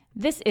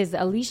This is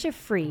Alicia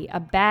Free, a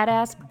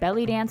badass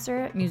belly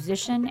dancer,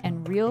 musician,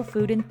 and real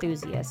food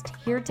enthusiast,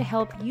 here to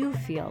help you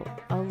feel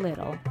a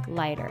little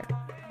lighter.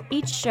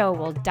 Each show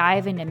will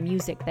dive into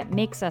music that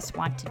makes us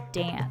want to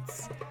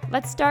dance.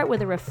 Let's start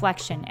with a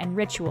reflection and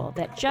ritual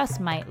that just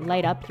might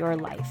light up your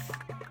life.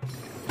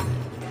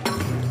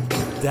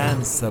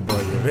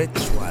 Danceable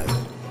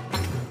ritual.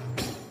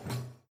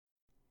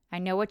 I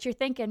know what you're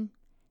thinking.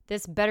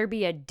 This better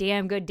be a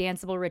damn good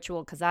danceable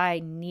ritual because I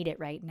need it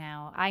right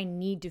now. I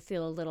need to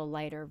feel a little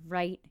lighter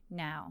right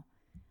now.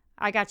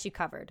 I got you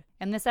covered.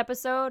 In this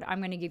episode, I'm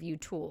going to give you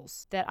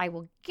tools that I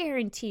will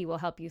guarantee will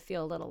help you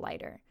feel a little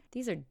lighter.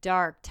 These are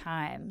dark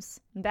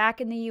times. Back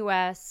in the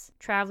US,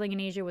 traveling in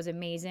Asia was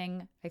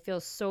amazing. I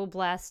feel so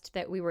blessed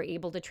that we were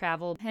able to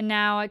travel. And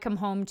now I come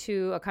home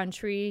to a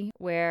country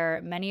where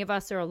many of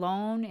us are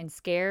alone and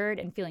scared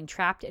and feeling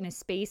trapped in a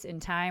space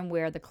and time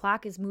where the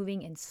clock is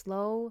moving in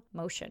slow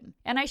motion.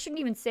 And I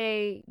shouldn't even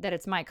say that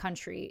it's my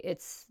country,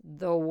 it's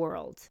the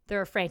world. There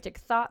are frantic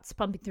thoughts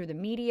pumping through the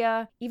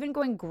media. Even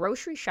going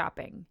grocery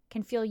shopping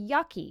can feel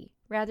yucky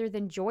rather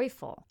than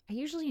joyful. I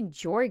usually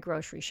enjoy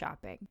grocery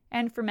shopping.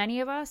 And for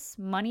many of us,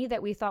 money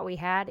that we thought we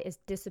had is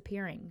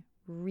disappearing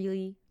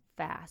really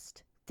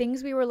fast.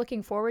 Things we were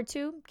looking forward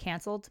to,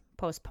 canceled,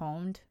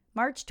 postponed.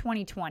 March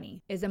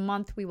 2020 is a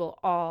month we will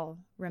all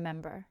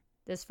remember.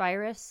 This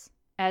virus,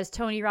 as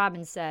Tony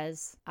Robbins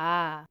says,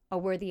 a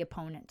worthy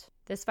opponent.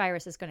 This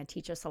virus is going to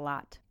teach us a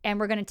lot. And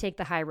we're going to take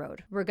the high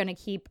road. We're going to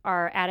keep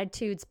our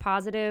attitudes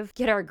positive,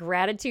 get our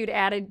gratitude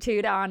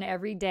attitude on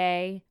every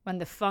day. When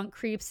the funk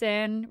creeps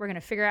in, we're going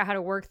to figure out how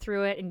to work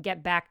through it and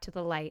get back to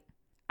the light.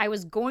 I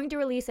was going to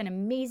release an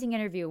amazing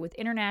interview with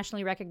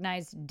internationally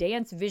recognized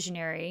dance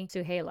visionary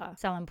Suhaila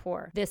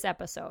Salampour this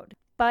episode.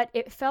 But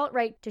it felt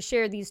right to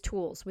share these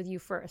tools with you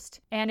first.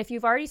 And if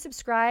you've already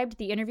subscribed,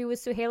 the interview with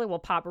Suhaila will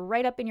pop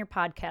right up in your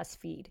podcast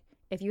feed.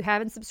 If you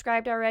haven't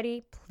subscribed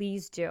already,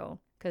 please do,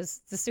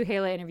 because the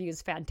Suhaila interview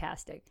is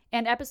fantastic.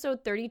 And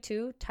episode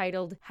 32,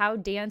 titled How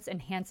Dance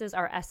Enhances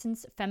Our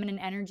Essence, Feminine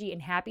Energy,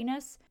 and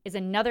Happiness, is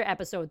another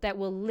episode that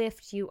will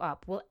lift you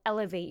up, will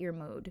elevate your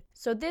mood.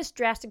 So this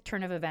drastic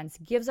turn of events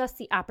gives us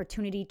the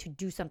opportunity to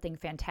do something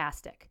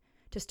fantastic,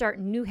 to start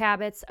new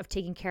habits of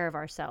taking care of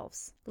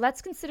ourselves.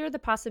 Let's consider the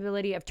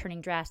possibility of turning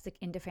drastic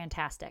into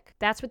fantastic.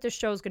 That's what this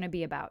show is going to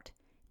be about.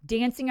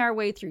 Dancing our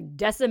way through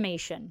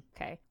decimation.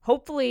 Okay.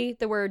 Hopefully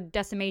the word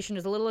decimation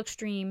is a little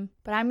extreme,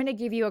 but I'm going to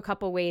give you a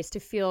couple ways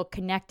to feel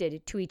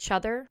connected to each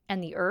other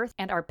and the earth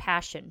and our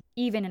passion,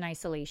 even in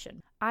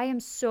isolation. I am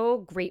so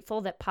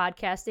grateful that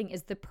podcasting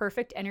is the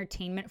perfect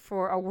entertainment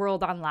for a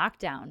world on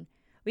lockdown.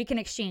 We can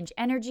exchange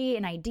energy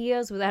and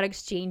ideas without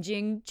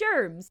exchanging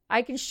germs.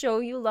 I can show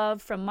you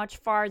love from much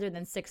farther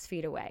than 6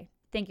 feet away.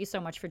 Thank you so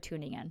much for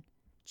tuning in.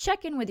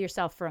 Check in with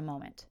yourself for a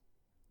moment.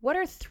 What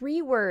are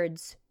 3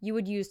 words you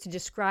would use to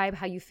describe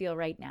how you feel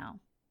right now?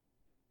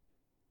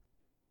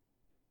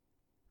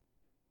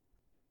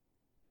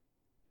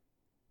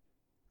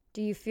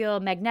 Do you feel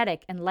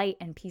magnetic and light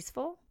and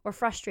peaceful, or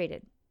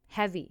frustrated,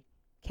 heavy,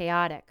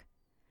 chaotic?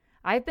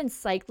 I've been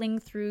cycling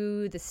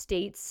through the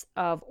states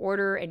of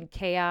order and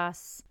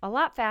chaos a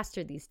lot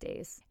faster these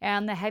days,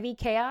 and the heavy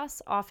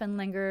chaos often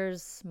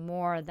lingers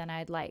more than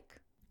I'd like.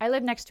 I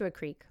live next to a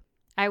creek.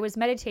 I was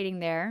meditating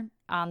there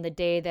on the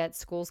day that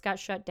schools got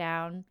shut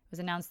down. It was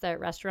announced that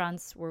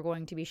restaurants were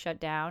going to be shut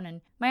down,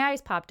 and my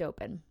eyes popped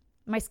open.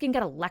 My skin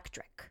got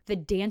electric. The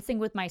Dancing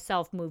with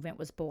Myself movement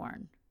was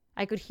born.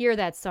 I could hear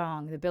that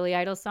song, the Billy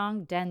Idol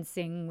song,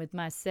 Dancing with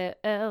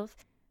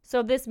Myself.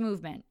 So this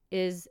movement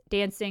is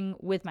dancing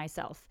with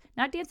myself,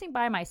 not dancing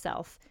by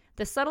myself.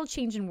 The subtle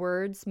change in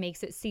words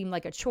makes it seem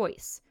like a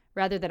choice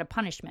rather than a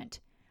punishment.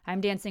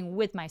 I'm dancing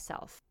with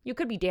myself. You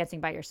could be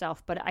dancing by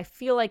yourself, but I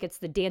feel like it's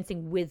the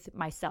dancing with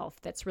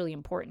myself that's really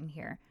important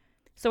here.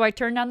 So I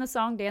turned on the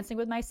song Dancing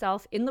with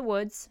Myself in the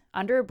woods,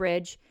 under a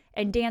bridge,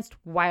 and danced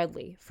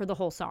wildly for the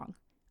whole song.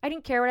 I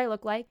didn't care what I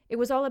looked like. It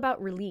was all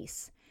about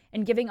release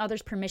and giving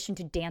others permission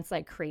to dance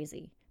like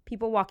crazy.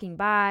 People walking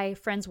by,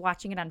 friends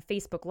watching it on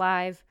Facebook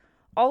Live.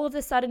 All of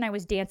a sudden, I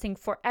was dancing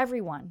for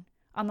everyone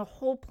on the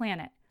whole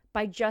planet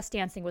by just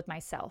dancing with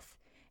myself.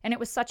 And it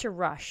was such a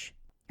rush.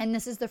 And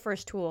this is the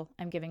first tool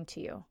I'm giving to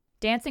you.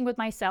 Dancing with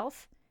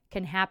myself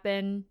can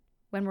happen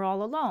when we're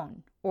all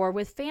alone, or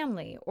with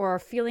family, or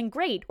feeling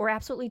great, or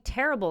absolutely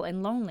terrible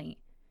and lonely.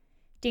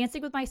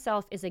 Dancing with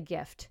myself is a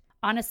gift.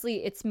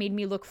 Honestly, it's made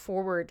me look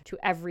forward to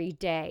every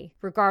day,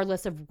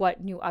 regardless of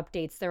what new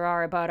updates there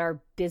are about our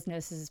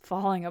businesses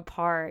falling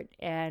apart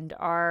and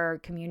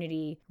our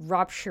community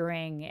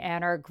rupturing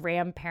and our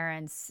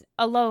grandparents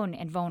alone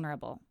and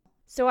vulnerable.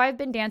 So I've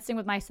been dancing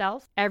with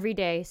myself every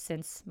day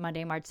since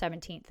Monday, March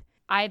 17th.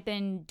 I've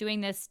been doing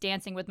this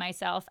dancing with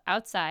myself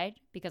outside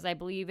because I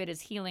believe it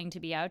is healing to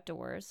be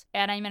outdoors.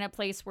 And I'm in a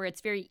place where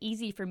it's very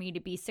easy for me to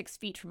be 6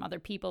 feet from other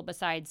people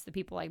besides the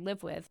people I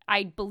live with.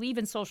 I believe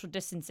in social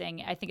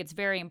distancing. I think it's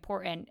very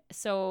important.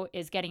 So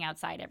is getting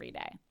outside every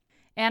day.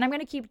 And I'm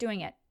going to keep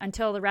doing it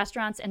until the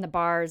restaurants and the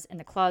bars and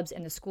the clubs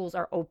and the schools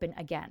are open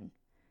again.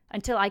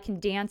 Until I can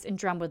dance and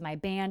drum with my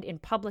band in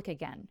public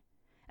again.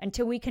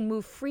 until we can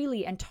move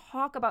freely and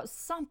talk about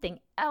something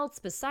else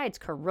besides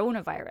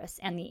coronavirus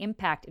and the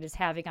impact it is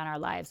having on our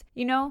lives.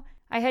 You know,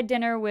 I had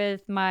dinner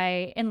with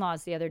my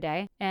in-laws the other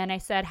day, and I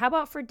said, how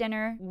about for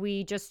dinner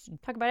we just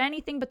talk about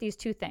anything but these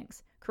two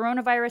things,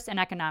 coronavirus and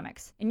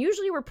economics. And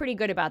usually we're pretty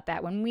good about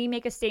that. When we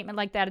make a statement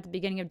like that at the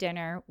beginning of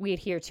dinner, we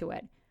adhere to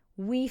it.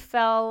 We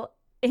fell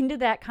into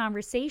that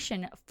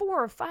conversation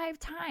 4 or 5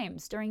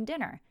 times during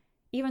dinner,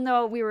 even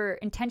though we were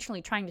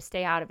intentionally trying to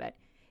stay out of it.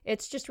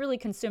 It's just really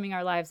consuming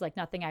our lives like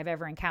nothing I've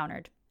ever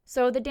encountered.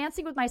 So the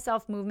Dancing with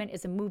Myself movement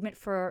is a movement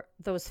for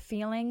those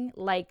feeling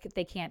like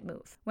they can't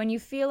move. When you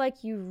feel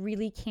like you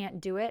really can't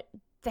do it,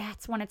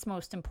 that's when it's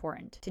most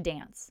important to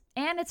dance.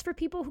 And it's for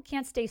people who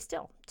can't stay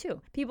still,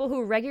 too. People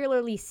who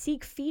regularly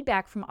seek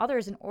feedback from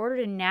others in order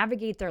to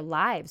navigate their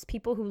lives.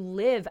 People who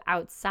live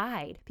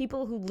outside.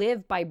 People who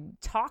live by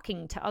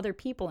talking to other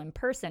people in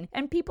person.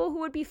 And people who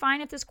would be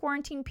fine if this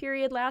quarantine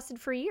period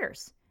lasted for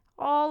years.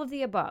 All of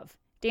the above.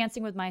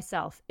 Dancing with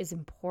Myself is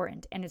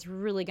important, and it's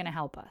really going to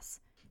help us.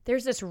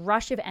 There's this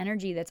rush of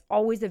energy that's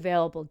always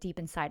available deep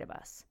inside of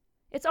us.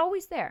 It's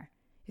always there.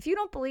 If you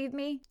don't believe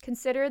me,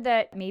 consider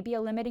that maybe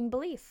a limiting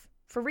belief.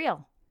 For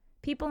real.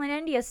 People in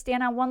India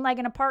stand on one leg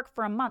in a park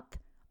for a month.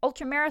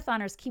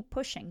 Ultramarathoners keep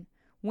pushing.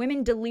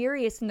 Women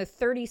delirious in the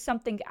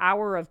 30-something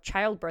hour of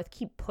childbirth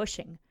keep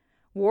pushing.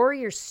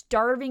 Warriors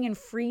starving and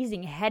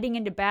freezing heading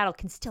into battle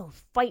can still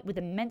fight with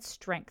immense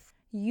strength.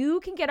 You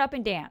can get up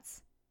and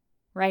dance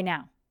right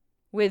now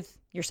with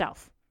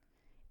yourself.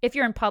 If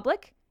you're in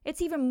public,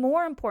 it's even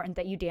more important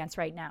that you dance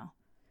right now.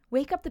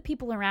 Wake up the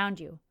people around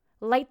you.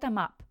 Light them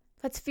up.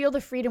 Let's feel the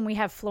freedom we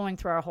have flowing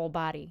through our whole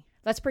body.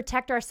 Let's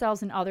protect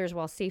ourselves and others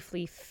while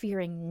safely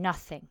fearing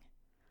nothing.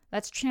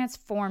 Let's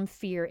transform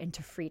fear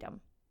into freedom.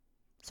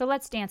 So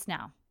let's dance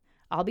now.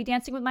 I'll be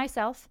dancing with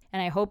myself,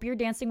 and I hope you're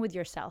dancing with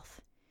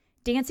yourself.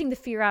 Dancing the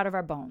fear out of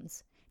our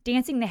bones.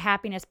 Dancing the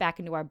happiness back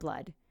into our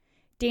blood.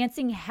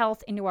 Dancing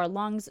health into our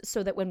lungs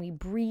so that when we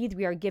breathe,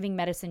 we are giving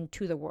medicine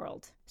to the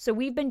world. So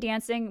we've been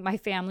dancing, my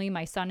family,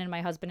 my son and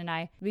my husband and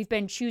I. We've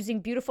been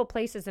choosing beautiful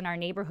places in our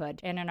neighborhood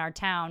and in our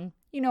town.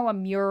 You know, a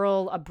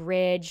mural, a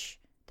bridge.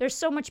 There's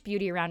so much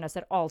beauty around us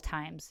at all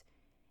times.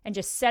 And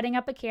just setting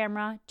up a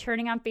camera,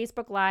 turning on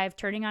Facebook Live,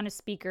 turning on a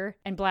speaker,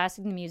 and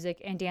blasting the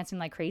music and dancing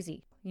like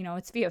crazy. You know,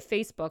 it's via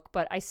Facebook,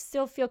 but I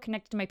still feel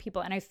connected to my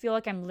people, and I feel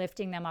like I'm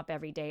lifting them up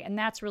every day. And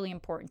that's really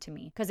important to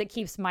me because it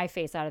keeps my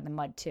face out of the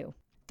mud too.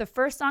 The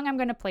first song I'm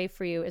going to play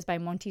for you is by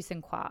Monty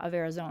Sinqua of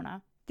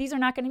Arizona. These are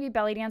not going to be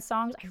belly dance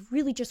songs. I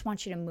really just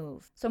want you to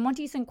move. So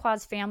Monty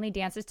Sinqua's family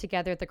dances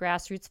together at the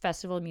Grassroots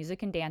Festival of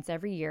Music and Dance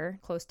every year,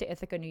 close to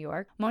Ithaca, New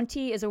York.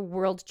 Monty is a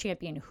world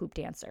champion hoop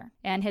dancer,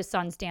 and his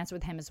sons dance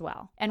with him as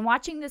well. And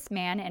watching this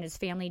man and his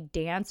family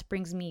dance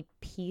brings me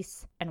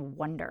peace and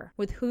wonder.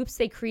 With hoops,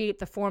 they create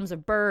the forms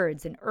of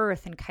birds and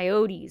earth and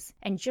coyotes.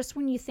 And just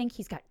when you think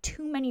he's got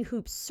too many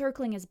hoops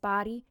circling his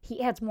body,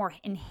 he adds more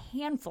in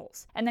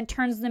handfuls and then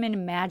turns them into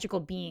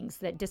magical beings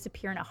that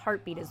disappear in a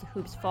heartbeat as the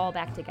hoops fall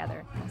back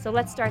together. So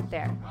let's start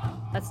there.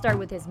 Let's start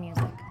with his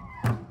music.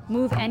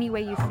 Move any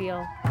way you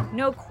feel.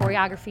 No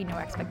choreography, no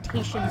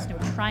expectations, no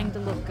trying to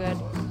look good.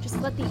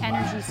 Just let the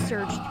energy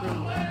surge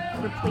through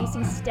you,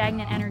 replacing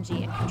stagnant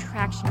energy and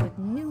contraction with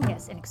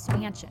newness and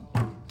expansion.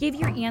 Give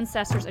your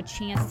ancestors a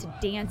chance to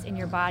dance in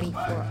your body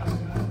for a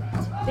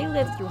moment. They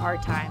lived through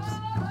hard times,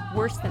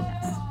 worse than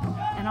this,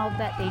 and I'll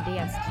bet they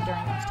danced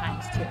during those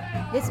times too.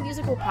 This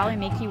music will probably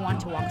make you want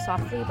to walk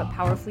softly but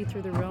powerfully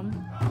through the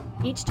room.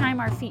 Each time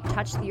our feet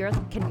touch the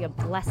earth can be a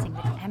blessing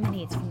that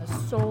emanates from the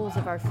soles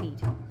of our feet.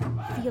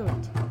 Feel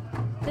it.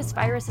 This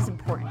virus is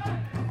important,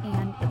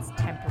 and it's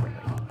temporary.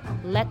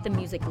 Let the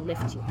music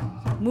lift you.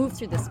 Move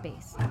through the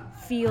space.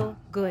 Feel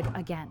good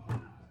again.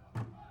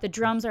 The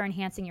drums are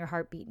enhancing your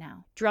heartbeat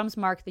now. Drums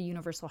mark the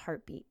universal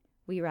heartbeat.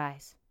 We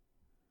rise.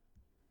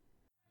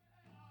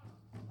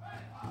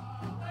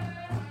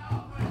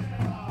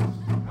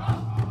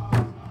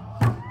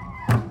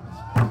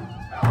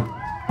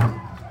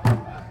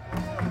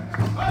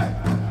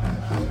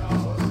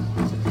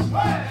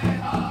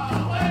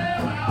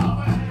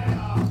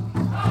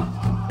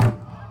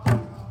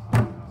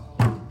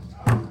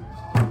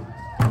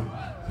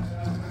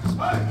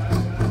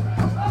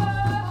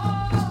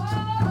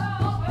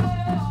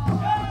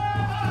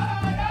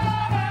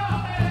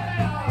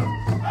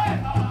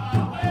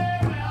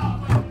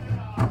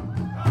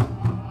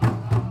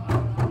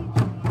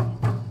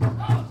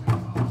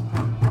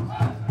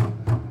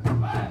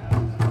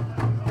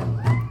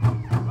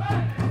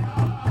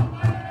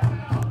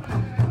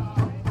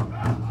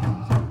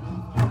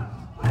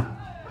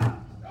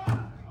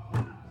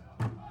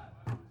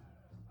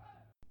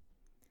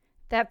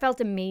 That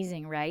felt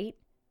amazing, right?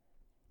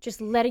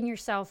 Just letting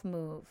yourself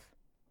move.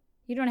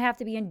 You don't have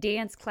to be in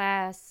dance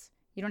class.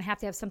 You don't have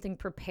to have something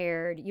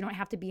prepared. You don't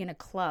have to be in a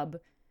club.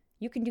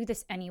 You can do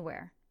this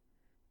anywhere.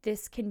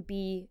 This can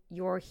be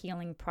your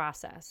healing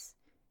process.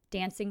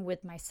 Dancing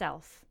with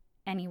myself,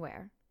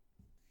 anywhere.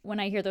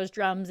 When I hear those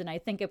drums and I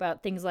think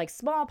about things like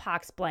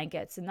smallpox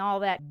blankets and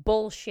all that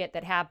bullshit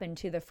that happened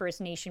to the First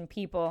Nation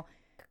people,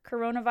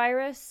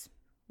 coronavirus,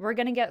 We're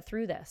going to get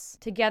through this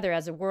together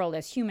as a world,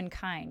 as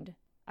humankind.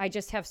 I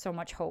just have so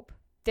much hope.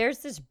 There's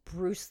this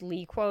Bruce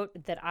Lee quote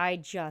that I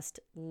just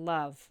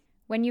love.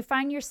 When you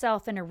find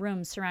yourself in a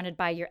room surrounded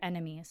by your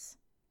enemies,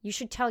 you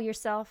should tell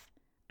yourself,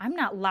 I'm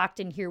not locked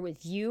in here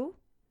with you.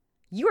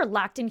 You are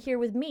locked in here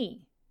with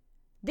me.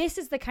 This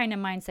is the kind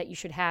of mindset you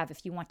should have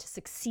if you want to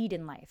succeed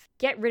in life.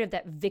 Get rid of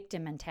that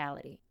victim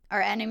mentality.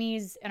 Our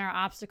enemies and our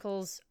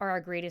obstacles are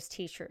our greatest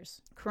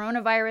teachers.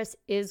 Coronavirus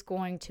is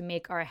going to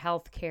make our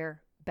healthcare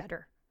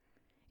better.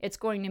 It's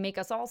going to make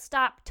us all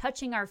stop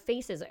touching our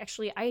faces.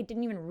 Actually, I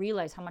didn't even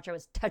realize how much I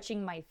was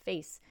touching my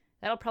face.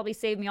 That'll probably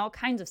save me all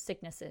kinds of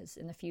sicknesses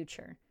in the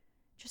future.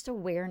 Just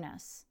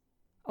awareness.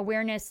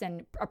 Awareness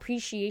and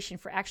appreciation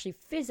for actually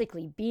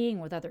physically being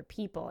with other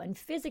people and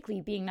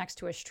physically being next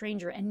to a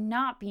stranger and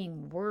not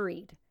being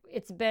worried.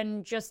 It's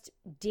been just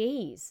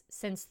days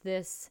since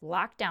this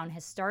lockdown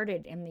has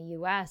started in the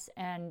US,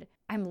 and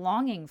I'm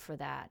longing for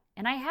that.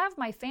 And I have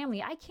my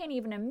family. I can't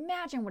even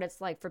imagine what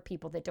it's like for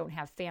people that don't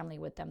have family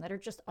with them, that are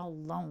just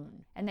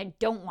alone and that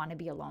don't want to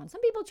be alone.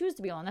 Some people choose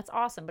to be alone. That's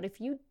awesome. But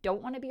if you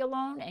don't want to be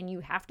alone and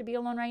you have to be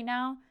alone right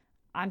now,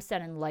 I'm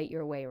sending light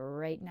your way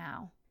right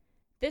now.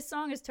 This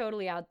song is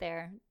totally out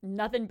there.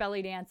 Nothing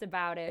belly dance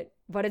about it,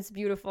 but it's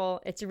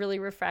beautiful. It's really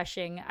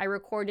refreshing. I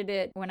recorded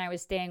it when I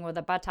was staying with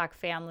a Batak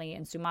family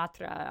in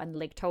Sumatra on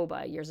Lake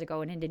Toba years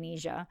ago in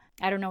Indonesia.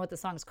 I don't know what the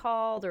song's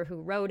called or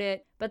who wrote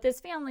it, but this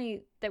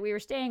family that we were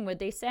staying with,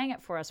 they sang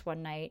it for us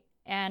one night,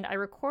 and I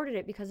recorded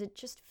it because it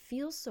just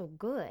feels so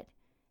good,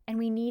 and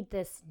we need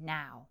this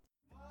now.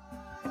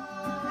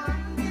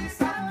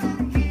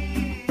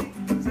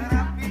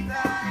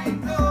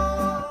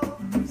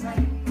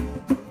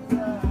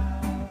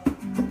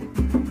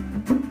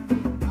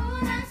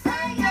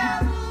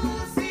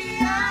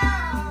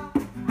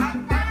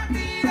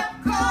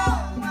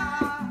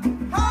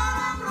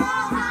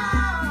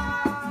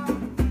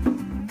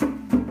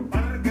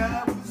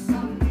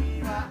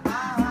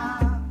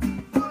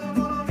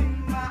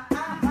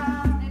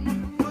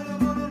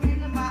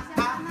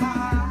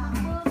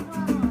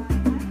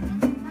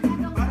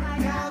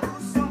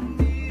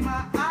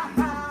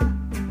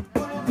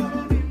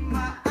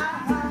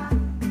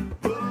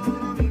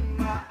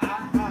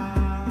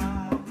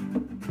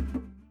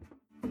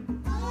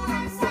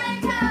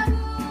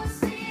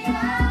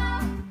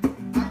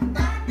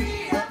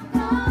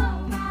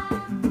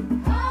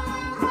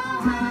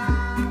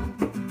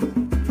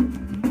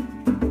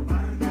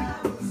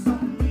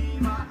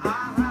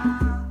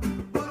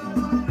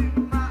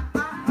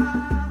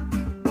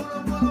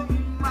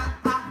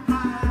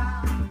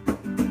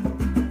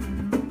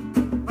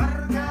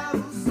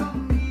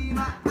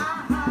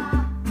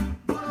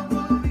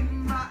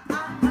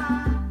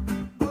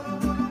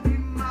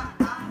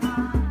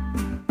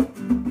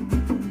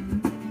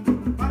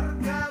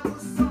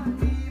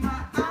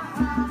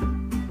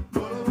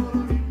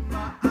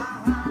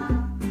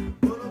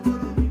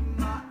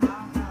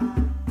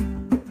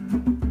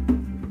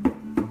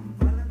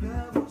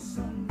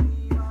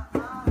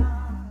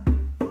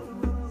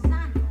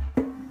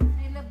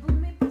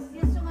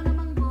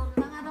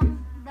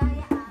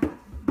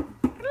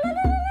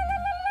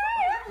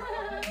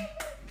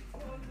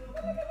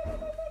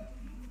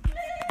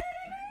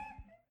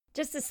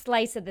 Just a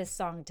slice of this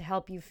song to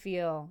help you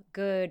feel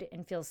good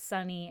and feel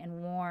sunny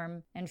and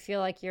warm and feel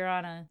like you're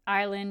on an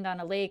island, on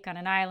a lake, on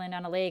an island,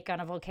 on a lake, on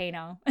a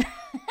volcano.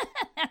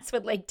 That's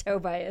what Lake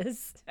Toba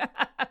is.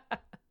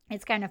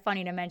 It's kind of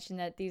funny to mention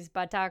that these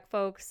Batak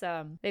folks,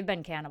 they've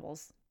been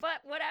cannibals. But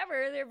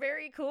whatever, they're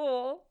very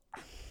cool.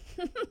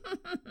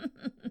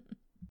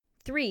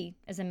 3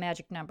 is a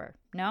magic number,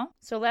 no?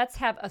 So let's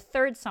have a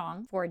third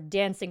song for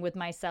Dancing with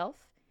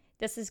Myself.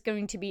 This is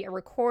going to be a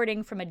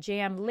recording from a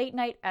jam late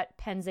night at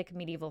Pennsic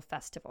Medieval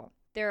Festival.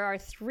 There are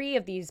 3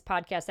 of these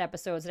podcast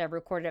episodes that I've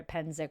recorded at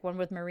Pennsic, one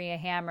with Maria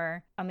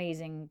Hammer,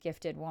 amazing,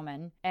 gifted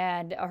woman,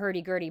 and a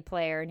hurdy-gurdy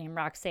player named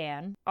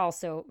Roxanne,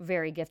 also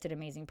very gifted,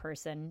 amazing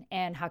person,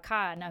 and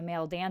Hakan, a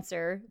male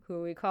dancer,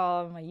 who we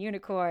call him a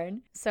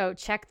unicorn. So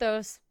check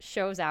those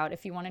shows out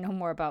if you want to know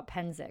more about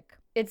Pennsic.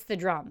 It's the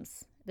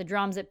drums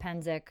at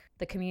Pennsic,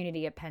 the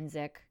community at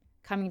Pennsic,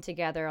 coming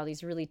together, all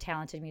these really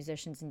talented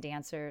musicians and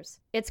dancers.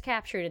 It's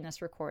captured in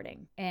this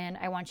recording, and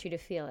I want you to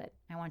feel it.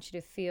 I want you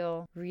to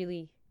feel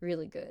really,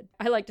 really good.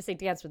 I like to say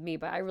dance with me,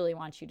 but I really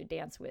want you to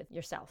dance with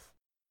yourself.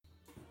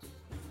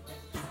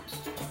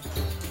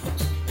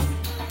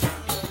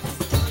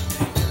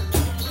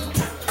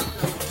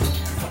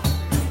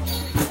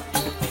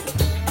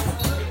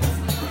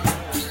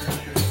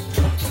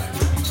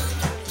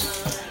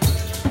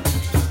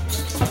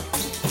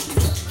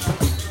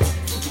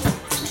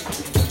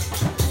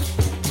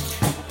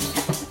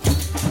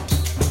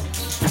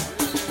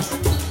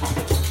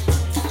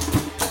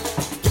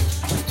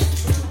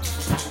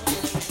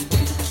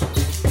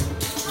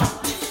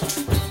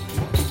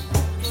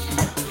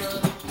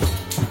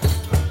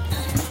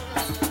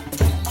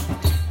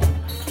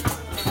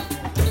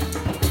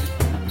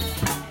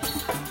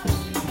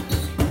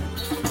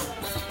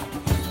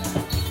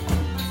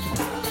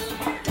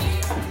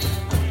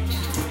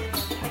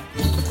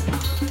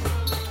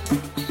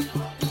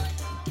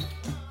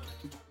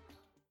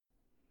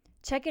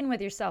 Check in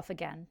with yourself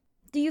again.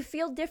 Do you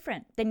feel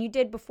different than you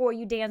did before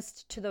you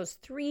danced to those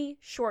 3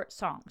 short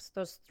songs,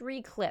 those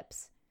 3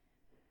 clips?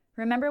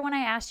 Remember when I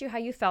asked you how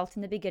you felt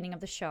in the beginning of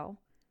the show?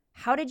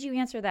 How did you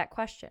answer that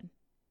question?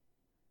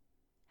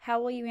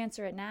 How will you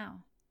answer it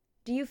now?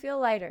 Do you feel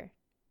lighter?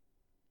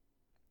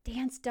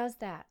 Dance does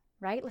that,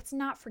 right? Let's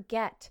not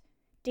forget.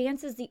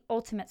 Dance is the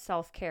ultimate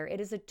self-care. It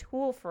is a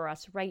tool for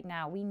us right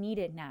now. We need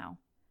it now.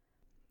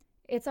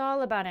 It's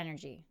all about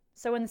energy.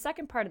 So in the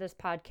second part of this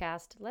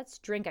podcast, let's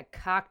drink a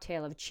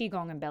cocktail of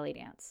Qigong and belly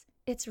dance.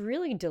 It's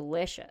really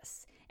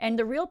delicious. And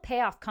the real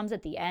payoff comes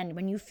at the end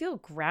when you feel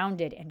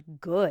grounded and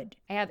good.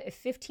 I have a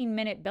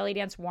 15-minute belly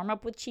dance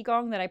warm-up with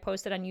Qigong that I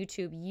posted on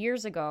YouTube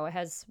years ago. It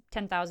has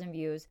 10,000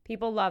 views.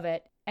 People love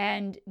it.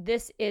 And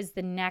this is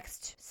the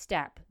next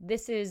step.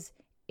 This is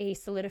a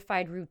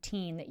solidified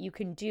routine that you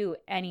can do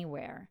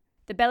anywhere.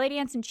 The belly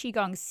dance and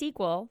Qigong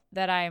sequel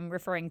that I'm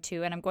referring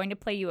to, and I'm going to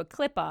play you a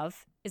clip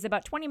of, is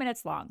about 20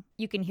 minutes long.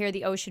 You can hear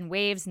the ocean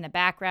waves in the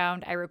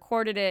background. I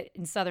recorded it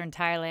in southern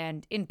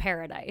Thailand in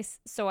paradise,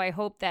 so I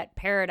hope that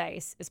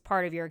paradise is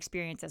part of your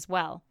experience as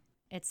well.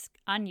 It's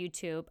on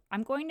YouTube.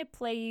 I'm going to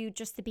play you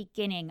just the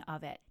beginning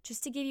of it,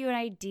 just to give you an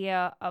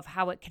idea of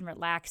how it can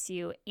relax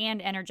you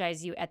and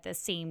energize you at the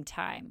same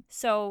time.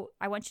 So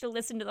I want you to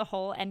listen to the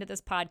whole end of this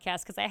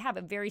podcast because I have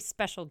a very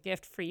special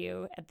gift for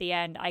you at the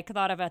end. I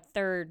thought of a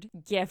third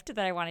gift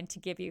that I wanted to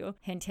give you.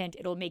 Hint, hint,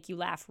 it'll make you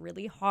laugh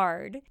really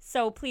hard.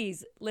 So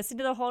please listen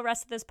to the whole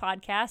rest of this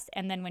podcast.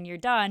 And then when you're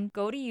done,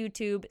 go to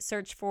YouTube,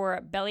 search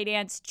for Belly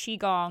Dance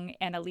Qigong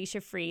and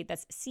Alicia Free.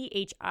 That's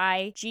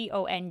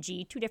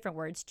Chigong, 2 different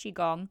words,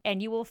 Qigong.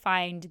 And you will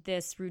find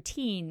this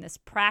routine, this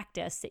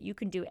practice that you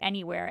can do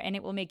anywhere, and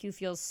it will make you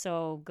feel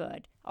so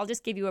good. I'll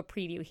just give you a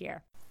preview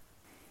here.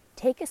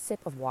 Take a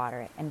sip of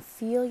water and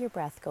feel your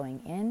breath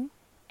going in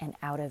and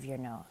out of your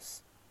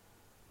nose.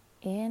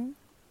 In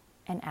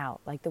and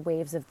out, like the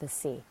waves of the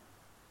sea.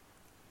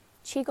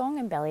 Qigong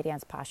and belly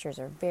dance postures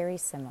are very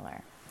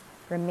similar.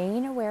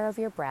 Remain aware of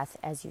your breath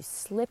as you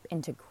slip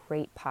into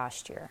great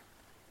posture.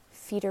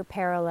 Feet are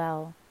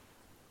parallel,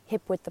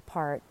 hip width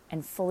apart,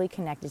 and fully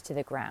connected to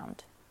the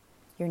ground.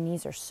 Your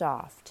knees are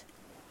soft.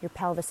 Your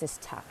pelvis is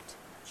tucked.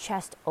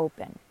 Chest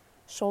open.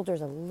 Shoulders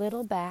a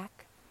little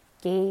back.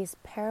 Gaze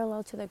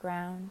parallel to the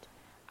ground.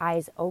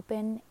 Eyes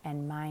open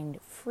and mind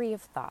free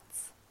of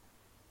thoughts.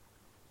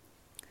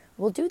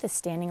 We'll do the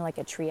standing like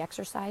a tree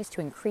exercise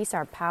to increase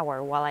our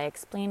power while I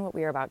explain what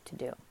we are about to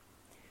do.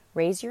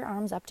 Raise your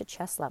arms up to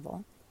chest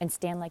level and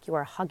stand like you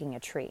are hugging a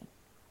tree.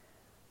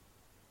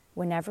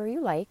 Whenever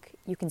you like,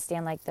 you can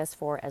stand like this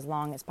for as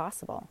long as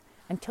possible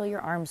until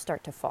your arms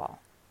start to fall.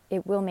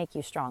 It will make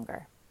you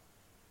stronger.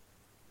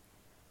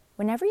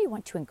 Whenever you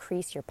want to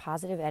increase your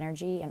positive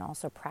energy and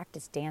also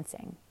practice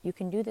dancing, you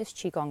can do this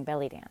Qigong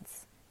belly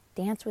dance.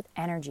 Dance with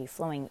energy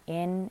flowing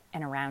in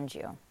and around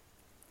you.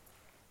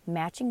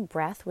 Matching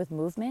breath with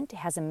movement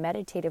has a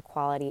meditative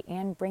quality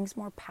and brings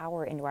more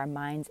power into our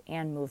minds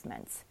and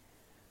movements.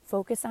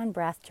 Focus on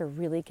breath to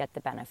really get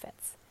the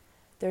benefits.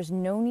 There's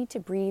no need to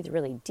breathe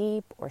really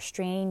deep or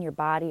strain your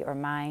body or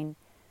mind.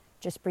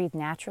 Just breathe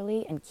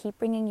naturally and keep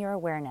bringing your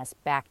awareness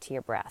back to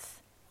your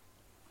breath.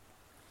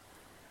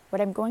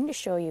 What I'm going to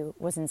show you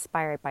was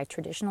inspired by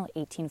traditional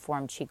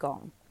 18-form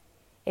Qigong.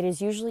 It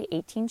is usually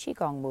 18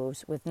 Qigong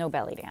moves with no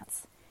belly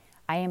dance.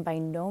 I am by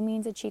no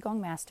means a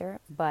Qigong master,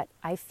 but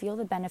I feel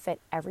the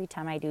benefit every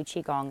time I do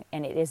Qigong,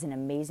 and it is an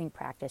amazing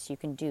practice you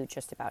can do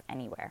just about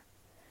anywhere.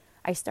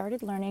 I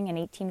started learning an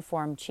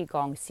 18-form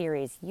Qigong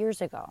series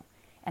years ago,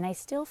 and I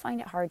still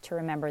find it hard to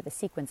remember the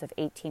sequence of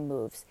 18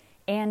 moves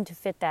and to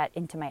fit that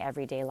into my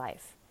everyday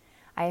life.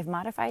 I have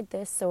modified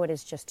this so it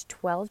is just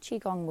 12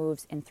 Qigong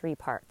moves in 3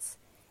 parts.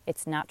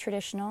 It's not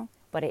traditional,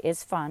 but it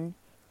is fun,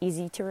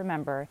 easy to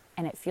remember,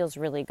 and it feels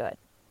really good.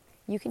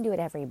 You can do it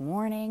every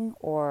morning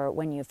or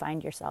when you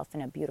find yourself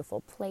in a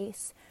beautiful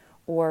place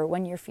or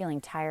when you're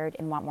feeling tired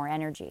and want more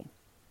energy.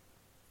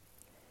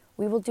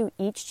 We will do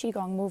each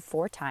Qigong move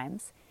 4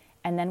 times,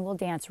 and then we'll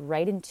dance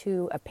right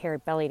into a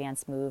paired belly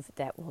dance move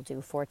that we'll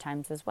do 4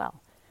 times as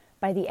well.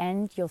 By the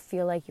end, you'll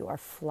feel like you are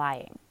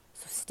flying,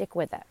 so stick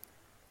with it.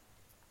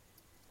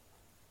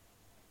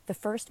 The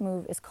first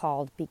move is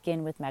called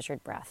Begin with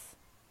Measured Breath.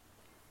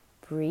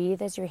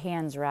 Breathe as your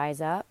hands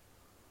rise up,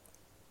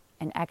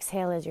 and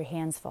exhale as your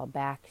hands fall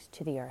back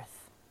to the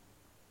earth.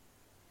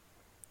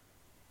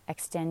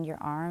 Extend your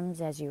arms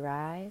as you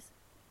rise.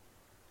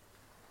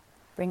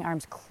 Bring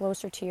arms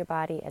closer to your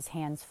body as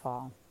hands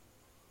fall.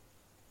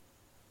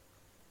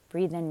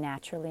 Breathe in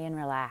naturally and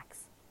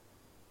relax.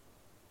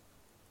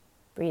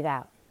 Breathe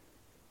out.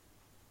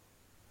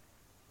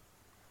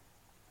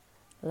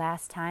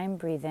 Last time,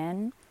 breathe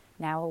in,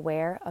 now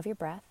aware of your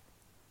breath.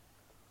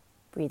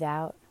 Breathe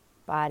out,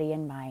 body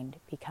and mind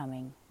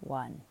becoming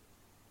one.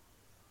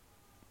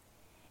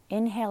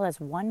 Inhale as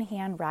one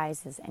hand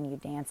rises and you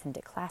dance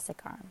into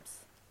classic arms.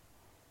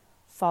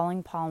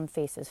 Falling palm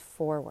faces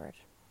forward.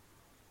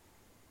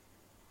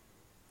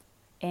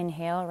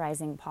 Inhale,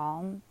 rising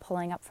palm,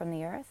 pulling up from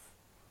the earth.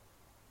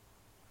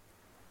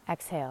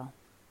 Exhale.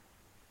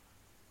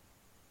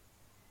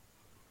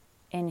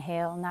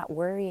 Inhale, not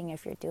worrying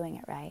if you're doing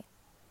it right.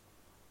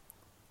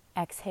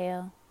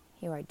 Exhale,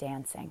 you are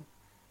dancing.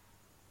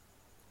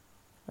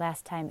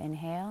 Last time,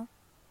 inhale.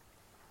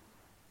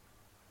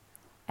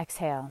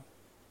 Exhale.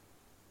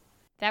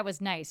 That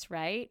was nice,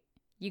 right?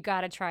 You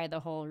gotta try the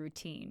whole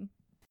routine.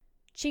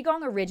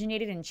 Qigong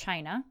originated in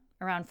China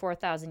around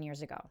 4,000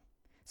 years ago.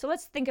 So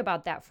let's think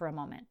about that for a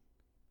moment.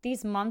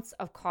 These months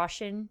of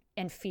caution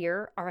and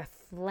fear are a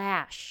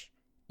flash.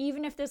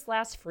 Even if this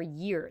lasts for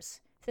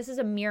years, this is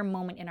a mere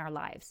moment in our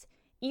lives,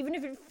 even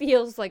if it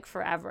feels like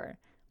forever.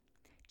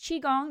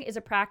 Qigong is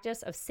a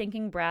practice of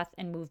syncing breath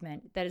and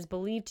movement that is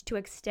believed to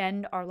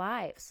extend our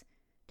lives,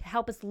 to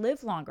help us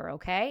live longer,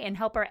 okay? And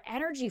help our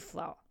energy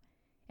flow.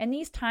 In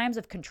these times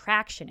of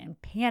contraction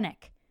and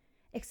panic,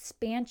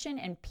 expansion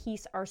and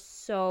peace are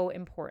so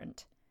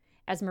important.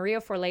 As Maria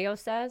Forleo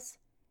says,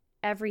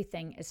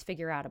 everything is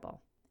figure-outable.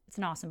 It's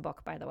an awesome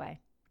book, by the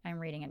way. I'm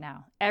reading it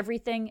now.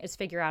 Everything is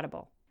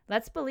figure-outable.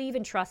 Let's believe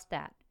and trust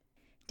that.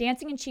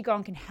 Dancing and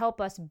Qigong can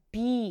help us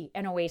be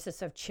an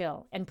oasis of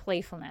chill and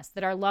playfulness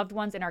that our loved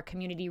ones in our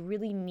community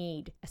really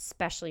need,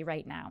 especially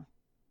right now.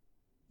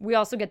 We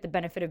also get the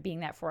benefit of being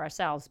that for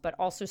ourselves, but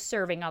also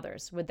serving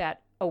others with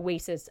that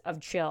oasis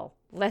of chill.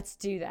 Let's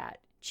do that.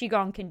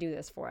 Qigong can do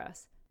this for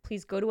us.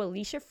 Please go to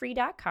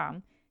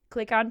aliciafree.com,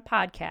 click on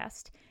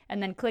podcast,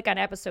 and then click on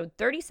episode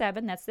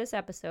 37, that's this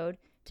episode,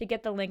 to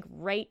get the link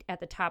right at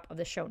the top of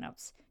the show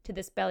notes to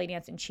this belly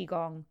dance and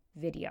Qigong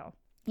video.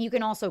 You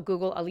can also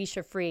Google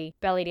Alicia Free,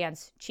 belly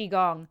dance,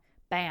 Qigong,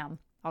 bam,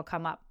 I'll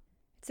come up.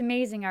 It's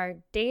amazing. Our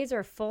days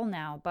are full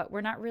now, but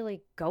we're not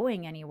really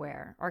going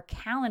anywhere. Our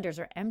calendars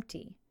are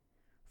empty.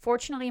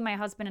 Fortunately, my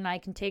husband and I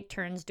can take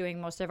turns doing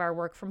most of our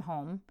work from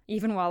home,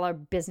 even while our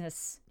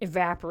business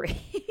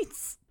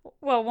evaporates.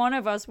 Well, one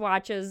of us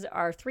watches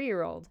our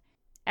 3-year-old.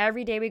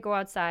 Every day we go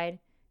outside,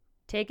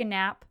 take a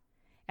nap,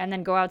 and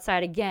then go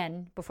outside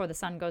again before the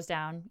sun goes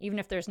down, even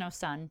if there's no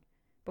sun,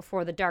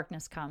 before the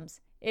darkness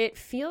comes. It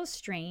feels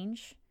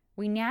strange.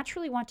 We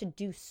naturally want to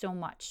do so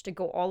much, to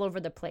go all over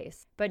the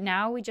place. But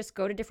now we just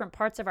go to different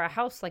parts of our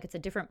house like it's a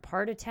different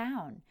part of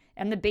town.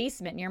 And the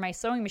basement near my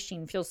sewing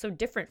machine feels so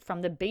different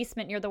from the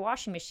basement near the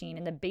washing machine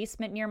and the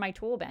basement near my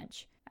tool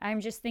bench.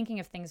 I'm just thinking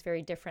of things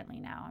very differently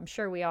now. I'm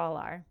sure we all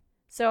are.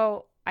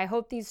 So I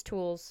hope these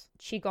tools,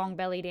 Qigong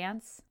belly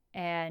dance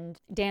and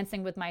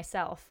dancing with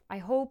myself, I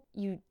hope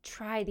you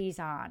try these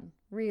on.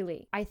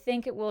 Really. I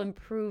think it will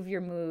improve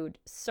your mood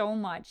so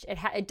much.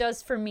 It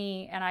does for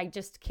me, and I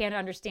just can't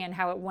understand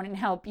how it wouldn't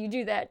help you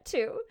do that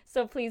too.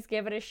 So please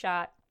give it a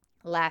shot.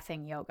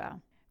 Laughing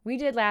yoga. We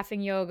did laughing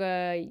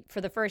yoga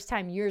for the first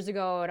time years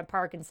ago at a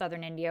park in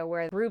southern India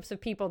where groups of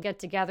people get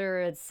together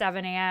at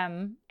 7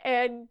 a.m.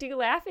 and do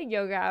laughing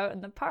yoga out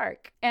in the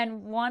park.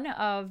 And one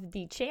of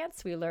the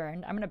chants we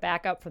learned, I'm going to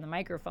back up from the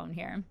microphone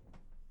here.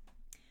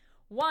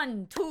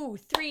 1, 2,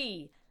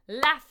 3,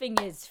 laughing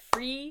is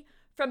free.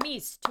 From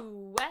east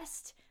to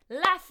west,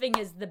 laughing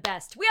is the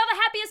best. We are the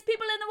happiest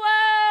people in the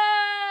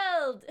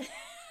world!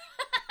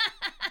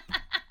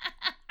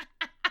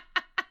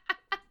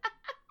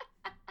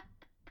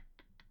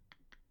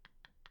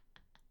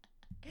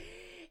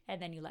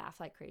 And then you laugh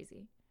like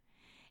crazy.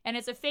 And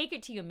it's a fake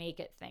it till you make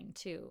it thing,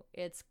 too.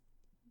 It's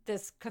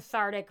this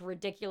cathartic,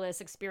 ridiculous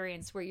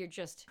experience where you're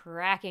just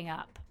cracking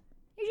up.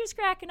 You're just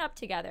cracking up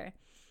together.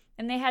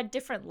 And they had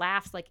different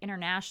laughs, like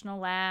international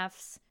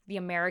laughs. The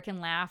American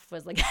laugh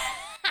was like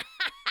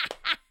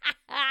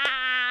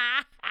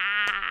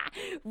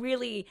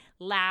really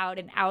loud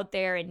and out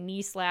there and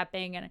knee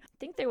slapping. And I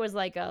think there was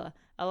like a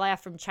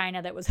laugh from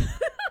China that was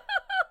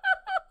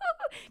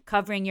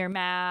covering your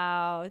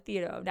mouth,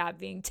 not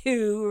being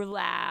too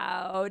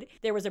loud.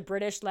 There was a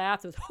British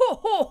laugh that was ho,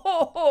 ho,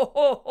 ho, ho,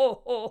 ho,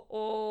 ho, ho,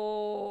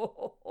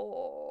 ho,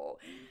 ho.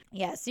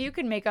 Yeah, so you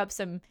can make up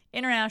some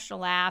international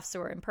laughs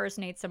or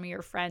impersonate some of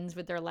your friends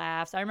with their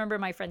laughs. I remember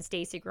my friend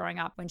Stacy growing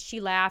up. When she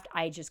laughed,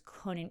 I just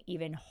couldn't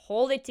even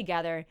hold it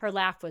together. Her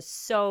laugh was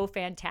so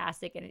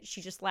fantastic, and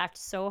she just laughed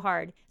so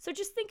hard. So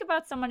just think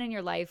about someone in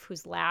your life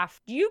whose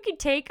laugh you could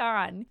take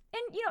on. And,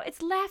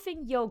 it's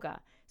laughing yoga.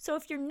 So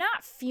if you're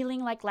not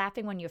feeling like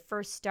laughing when you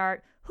first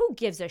start, who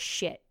gives a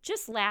shit?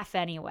 Just laugh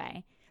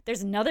anyway.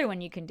 There's another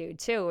one you can do,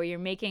 too, where you're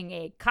making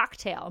a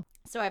cocktail.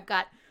 So I've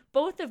got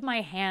both of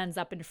my hands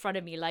up in front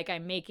of me like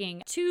I'm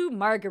making 2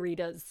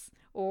 margaritas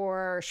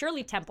or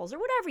Shirley Temples or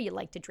whatever you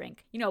like to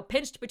drink,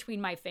 pinched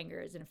between my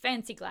fingers in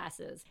fancy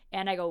glasses.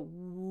 And I go,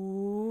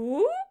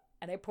 woo,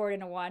 and I pour it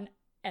into one,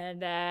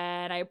 and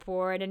then I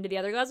pour it into the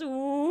other glass,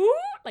 woo,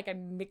 like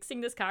I'm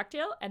mixing this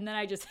cocktail, and then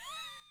I just...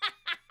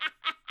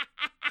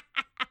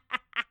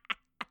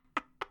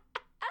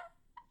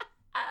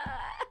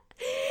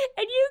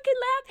 And you can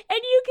laugh, and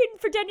you can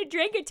pretend to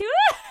drink it too.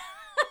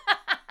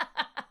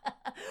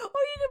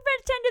 Or you can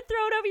pretend to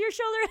throw it over your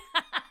shoulder.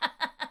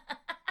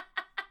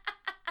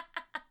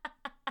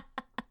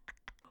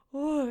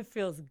 Oh, it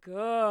feels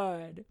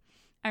good.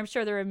 I'm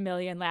sure there are a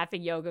million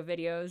laughing yoga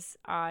videos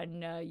on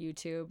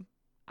YouTube.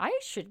 I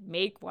should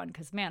make one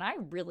because, man, I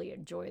really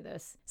enjoy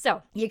this.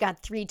 So you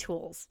got 3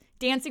 tools: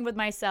 dancing with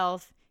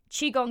myself,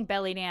 Qigong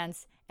belly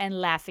dance,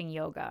 and laughing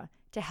yoga.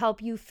 to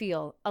help you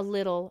feel a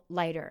little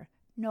lighter,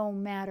 no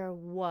matter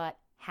what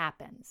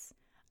happens.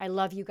 I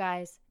love you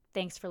guys.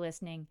 Thanks for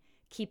listening.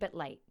 Keep it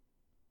light.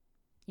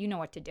 You know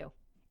what to do.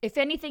 If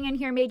anything in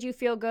here made you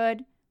feel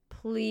good,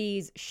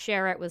 please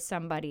share it with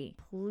somebody.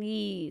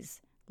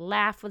 Please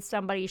laugh with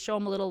somebody. Show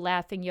them a little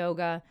laughing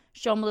yoga.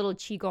 Show them a little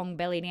Qigong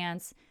belly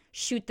dance.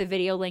 Shoot the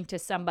video link to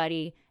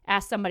somebody.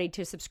 Ask somebody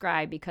to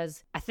subscribe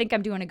because I think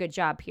I'm doing a good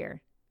job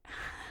here.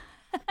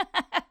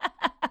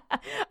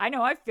 I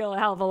know I feel a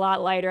hell of a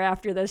lot lighter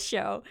after this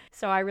show.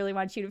 So I really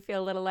want you to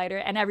feel a little lighter,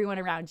 and everyone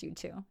around you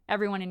too.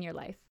 Everyone in your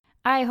life.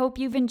 I hope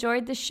you've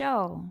enjoyed the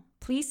show.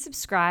 Please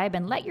subscribe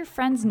and let your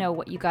friends know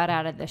what you got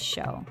out of this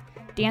show.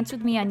 Dance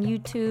with me on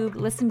YouTube,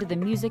 listen to the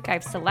music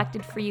I've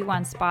selected for you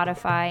on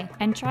Spotify,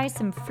 and try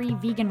some free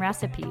vegan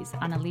recipes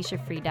on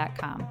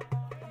AliciaFree.com.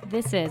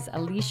 This is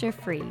Alicia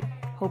Free,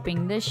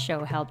 hoping this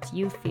show helped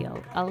you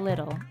feel a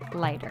little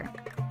lighter.